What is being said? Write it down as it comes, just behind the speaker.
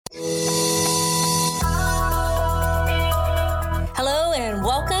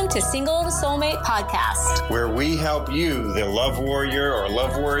to Single to Soulmate Podcast, where we help you, the love warrior or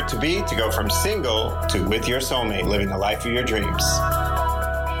love warrior to be, to go from single to with your soulmate, living the life of your dreams.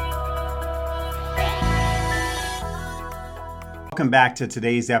 Welcome back to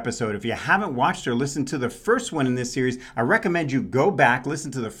today's episode. If you haven't watched or listened to the first one in this series, I recommend you go back,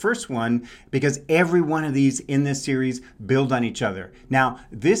 listen to the first one, because every one of these in this series build on each other. Now,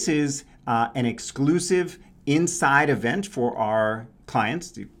 this is an exclusive inside event for our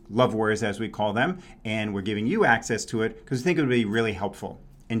clients, the Love Warriors as we call them, and we're giving you access to it because we think it would be really helpful.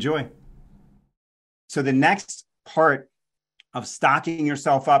 Enjoy. So the next part of stocking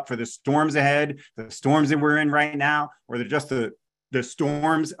yourself up for the storms ahead, the storms that we're in right now, or just the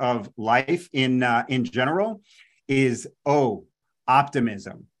storms of life in general, is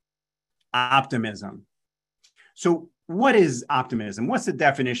optimism. Optimism. So what is optimism? What's the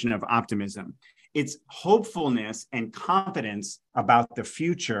definition of optimism? It's hopefulness and confidence about the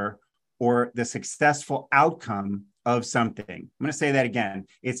future or the successful outcome of something. I'm going to say that again.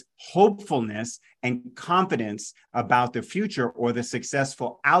 It's hopefulness and confidence about the future or the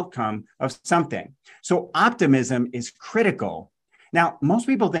successful outcome of something. So optimism is critical. Now, most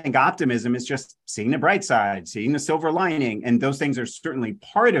people think optimism is just seeing the bright side, seeing the silver lining, and those things are certainly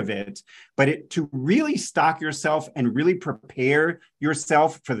part of it. But to really stock yourself and really prepare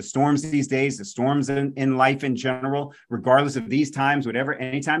yourself for the storms these days, the storms in life in general, regardless of these times, whatever,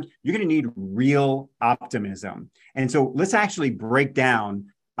 anytime, you're going to need real optimism. And so let's actually break down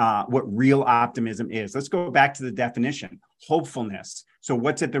what real optimism is. Let's go back to the definition, hopefulness. So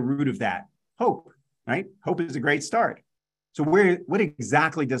what's at the root of that? Hope, right? Hope is a great start. So what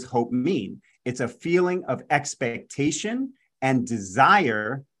exactly does hope mean? It's a feeling of expectation and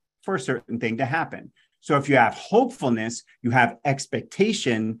desire for a certain thing to happen. So if you have hopefulness, you have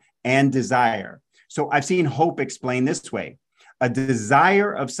expectation and desire. So I've seen hope explained this way: a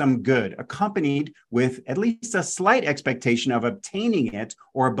desire of some good accompanied with at least a slight expectation of obtaining it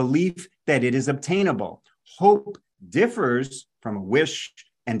or a belief that it is obtainable. Hope differs from a wish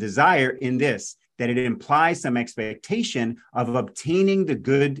and desire in this, that it implies some expectation of obtaining the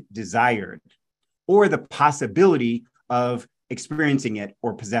good desired or the possibility of experiencing it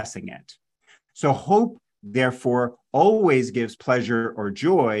or possessing it. So hope, therefore, always gives pleasure or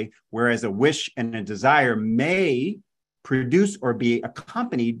joy, whereas a wish and a desire may produce or be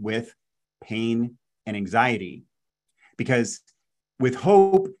accompanied with pain and anxiety. Because with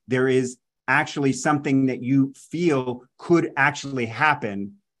hope, there is actually something that you feel could actually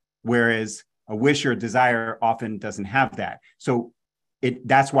happen, whereas a wish or desire often doesn't have that. So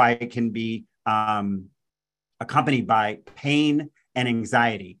that's why it can be accompanied by pain and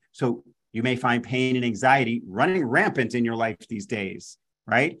anxiety. So you may find pain and anxiety running rampant in your life these days,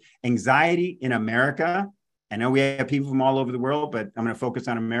 right? Anxiety in America, I know we have people from all over the world, but I'm going to focus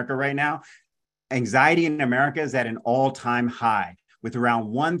on America right now. Anxiety in America is at an all-time high, with around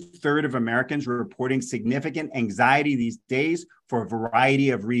 1/3 of Americans reporting significant anxiety these days for a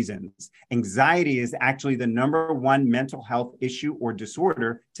variety of reasons. Anxiety is actually the #1 mental health issue or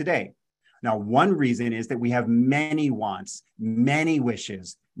disorder today. Now, one reason is that we have many wants, many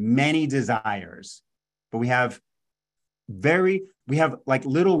wishes, many desires, but we have like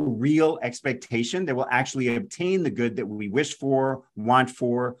little real expectation that we'll actually obtain the good that we wish for, want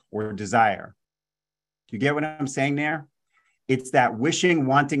for, or desire. Do you get what I'm saying there? It's that wishing,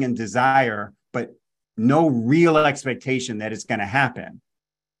 wanting, and desire, but no real expectation that it's going to happen,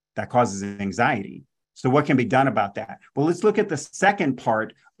 that causes anxiety. So what can be done about that? Well, let's look at the second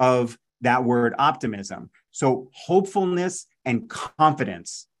part of that word optimism. So hopefulness and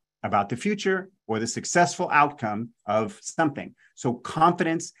confidence about the future or the successful outcome of something. So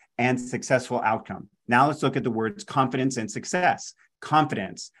confidence and successful outcome. Now let's look at the words confidence and success.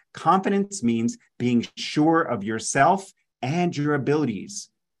 Confidence. Confidence means being sure of yourself and your abilities,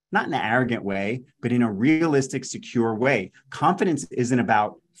 not in an arrogant way, but in a realistic, secure way. Confidence isn't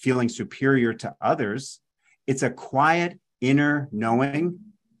about feeling superior to others. It's a quiet inner knowing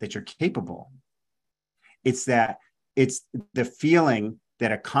that you're capable. It's the feeling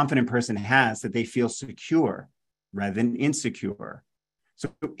that a confident person has, that they feel secure rather than insecure.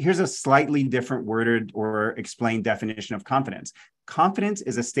 So here's a slightly different worded or explained definition of confidence. Confidence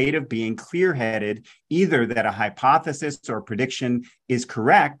is a state of being clear-headed, either that a hypothesis or prediction is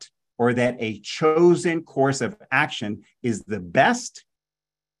correct or that a chosen course of action is the best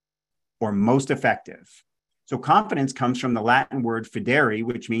or most effective. So confidence comes from the Latin word fidere,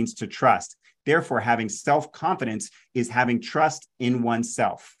 which means to trust. Therefore, having self-confidence is having trust in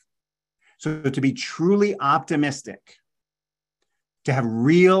oneself. So to be truly optimistic, to have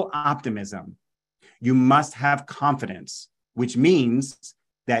real optimism, you must have confidence, which means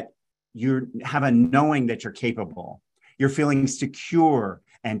that you have a knowing that you're capable. You're feeling secure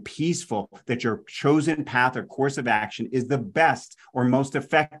and peaceful that your chosen path or course of action is the best or most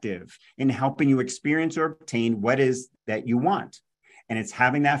effective in helping you experience or obtain what is that you want. And it's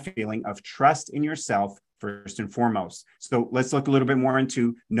having that feeling of trust in yourself first and foremost. So let's look a little bit more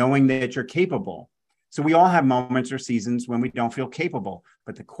into knowing that you're capable. So we all have moments or seasons when we don't feel capable.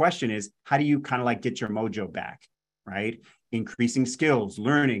 But the question is, how do you kind of like get your mojo back, right? Increasing skills,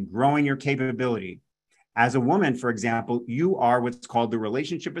 learning, growing your capability. As a woman, for example, you are what's called the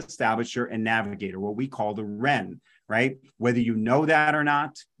relationship establisher and navigator, what we call the REN, right? Whether you know that or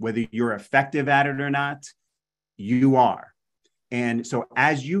not, whether you're effective at it or not, you are. And so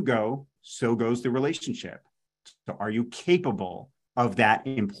as you go, so goes the relationship. So are you capable of that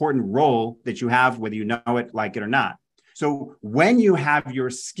important role that you have, whether you know it, like it or not? So when you have your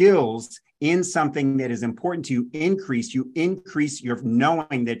skills in something that is important to you increase your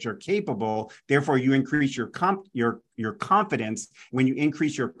knowing that you're capable. Therefore, you increase your confidence. When you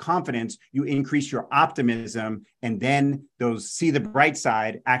increase your confidence, you increase your optimism, and then those see the bright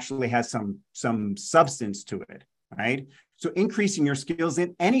side actually has some substance to it, right? So increasing your skills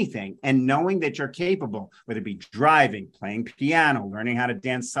in anything and knowing that you're capable, whether it be driving, playing piano, learning how to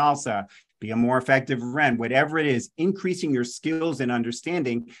dance salsa, be a more effective REN, whatever it is, increasing your skills and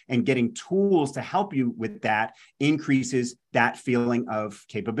understanding and getting tools to help you with that increases that feeling of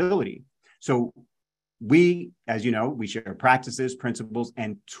capability. So we, as you know, we share practices, principles,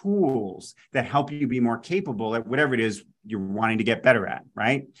 and tools that help you be more capable at whatever it is you're wanting to get better at,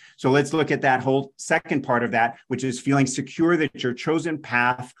 right? So let's look at that whole second part of that, which is feeling secure that your chosen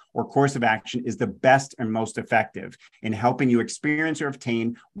path or course of action is the best and most effective in helping you experience or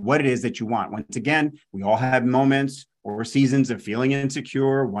obtain what it is that you want. Once again, we all have moments or seasons of feeling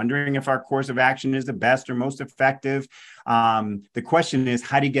insecure, wondering if our course of action is the best or most effective. The question is,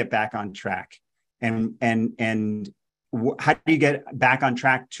 how do you get back on track? And how do you get back on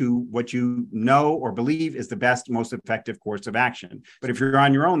track to what you know or believe is the best, most effective course of action? But if you're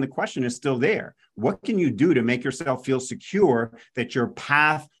on your own, the question is still there. What can you do to make yourself feel secure that your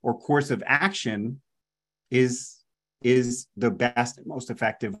path or course of action is the best and most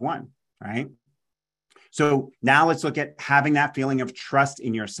effective one, right? So now let's look at having that feeling of trust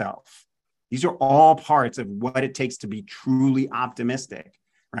in yourself. These are all parts of what it takes to be truly optimistic,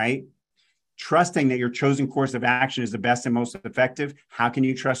 right? Trusting that your chosen course of action is the best and most effective. How can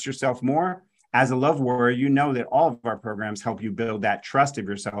you trust yourself more? As a love warrior, you know that all of our programs help you build that trust of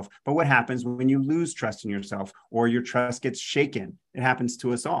yourself. But what happens when you lose trust in yourself or your trust gets shaken? It happens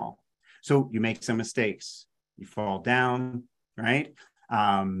to us all. So you make some mistakes. You fall down, right?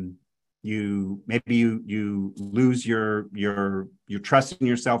 You lose your trust in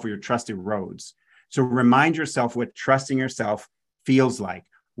yourself or your trust erodes. So remind yourself what trusting yourself feels like.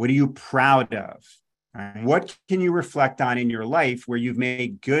 What are you proud of? Right? What can you reflect on in your life where you've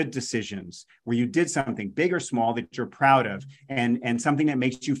made good decisions, where you did something big or small that you're proud of, and something that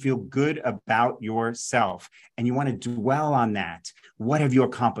makes you feel good about yourself? And you want to dwell on that. What have you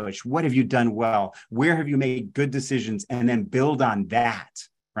accomplished? What have you done well? Where have you made good decisions? And then build on that,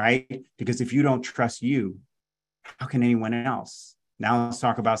 right? Because if you don't trust you, how can anyone else? Now let's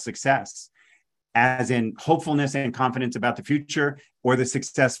talk about success, as in hopefulness and confidence about the future or the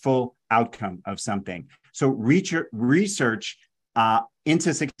successful outcome of something. So research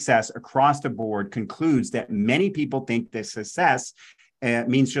into success across the board concludes that many people think that success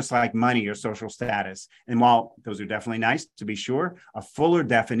means just like money or social status. And while those are definitely nice, to be sure, a fuller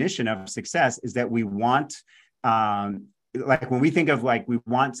definition of success is that we want, like when we think of like we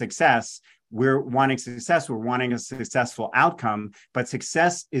want success, we're wanting success, we're wanting a successful outcome, but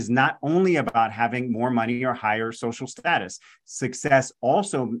success is not only about having more money or higher social status. Success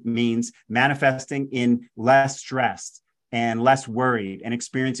also means manifesting in less stress and less worried and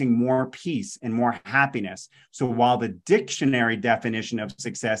experiencing more peace and more happiness. So while the dictionary definition of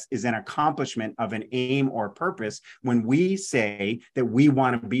success is an accomplishment of an aim or purpose, when we say that we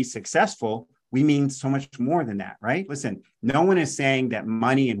want to be successful, we mean so much more than that, right? Listen, no one is saying that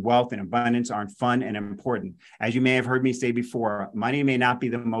money and wealth and abundance aren't fun and important. As you may have heard me say before, money may not be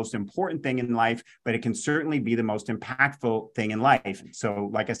the most important thing in life, but it can certainly be the most impactful thing in life. So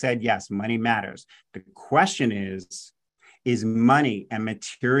like I said, yes, money matters. The question is money and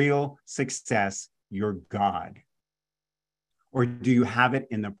material success your God? Or do you have it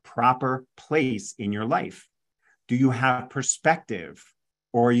in the proper place in your life? Do you have perspective?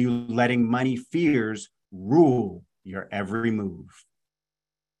 Or are you letting money fears rule your every move?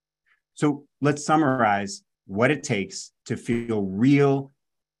 So let's summarize what it takes to feel real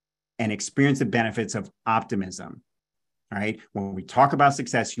and experience the benefits of optimism. All right. When we talk about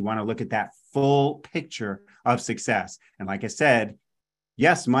success, you want to look at that full picture of success. And like I said,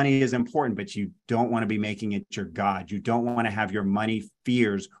 yes, money is important, but you don't want to be making it your God. You don't want to have your money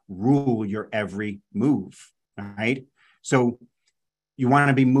fears rule your every move. All right. So you want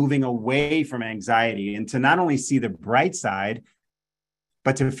to be moving away from anxiety and to not only see the bright side,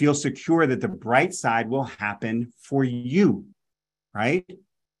 but to feel secure that the bright side will happen for you, right?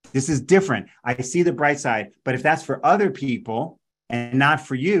 This is different. I see the bright side, but if that's for other people and not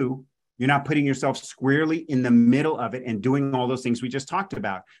for you, you're not putting yourself squarely in the middle of it and doing all those things we just talked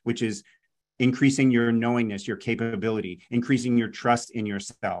about, which is increasing your knowingness, your capability, increasing your trust in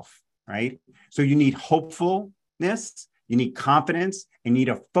yourself, right? So you need hopefulness, you need confidence, and you need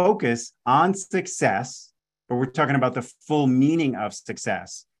a focus on success, but we're talking about the full meaning of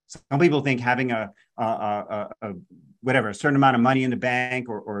success. Some people think having a certain amount of money in the bank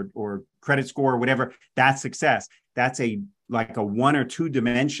or credit score or whatever, that's success. That's like a 1 or 2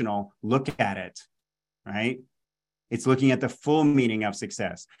 dimensional look at it, right? It's looking at the full meaning of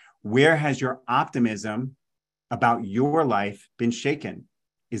success. Where has your optimism about your life been shaken?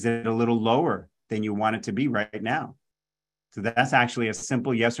 Is it a little lower than you want it to be right now? So that's actually a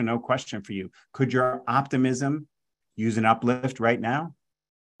simple yes or no question for you. Could your optimism use an uplift right now?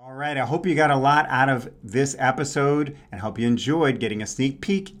 All right, I hope you got a lot out of this episode and hope you enjoyed getting a sneak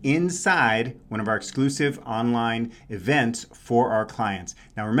peek inside one of our exclusive online events for our clients.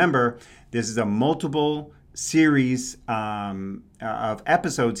 Now remember, this is a multiple series of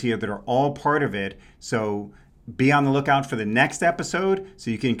episodes here that are all part of it. So be on the lookout for the next episode so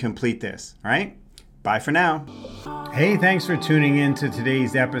you can complete this, all right? Bye for now. Hey, thanks for tuning in to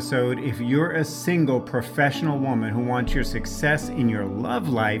today's episode. If you're a single professional woman who wants your success in your love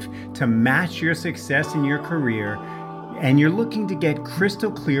life to match your success in your career, and you're looking to get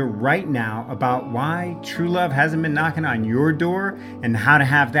crystal clear right now about why true love hasn't been knocking on your door and how to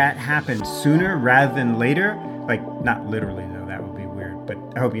have that happen sooner rather than later, like not literally though, that would be weird, but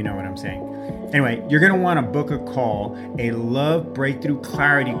I hope you know what I'm saying. Anyway, you're going to want to book a call, a love breakthrough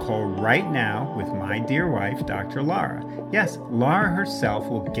clarity call right now with my dear wife, Dr. Lara. Yes, Lara herself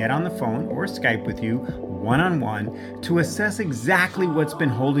will get on the phone or Skype with you one-on-one to assess exactly what's been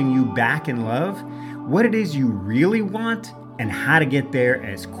holding you back in love, what it is you really want, and how to get there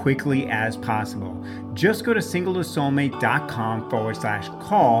as quickly as possible. Just go to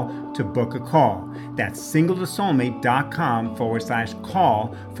singletosoulmate.com/call to book a call. That's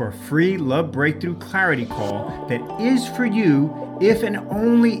singletosoulmate.com/call for a free love breakthrough clarity call that is for you if and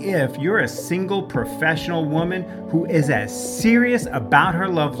only if you're a single professional woman who is as serious about her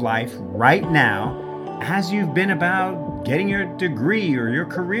love life right now as you've been about getting your degree or your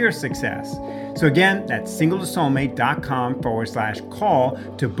career success. So again, that's singletosoulmate.com/call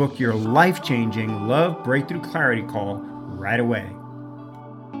to book your life-changing love breakthrough clarity call right away.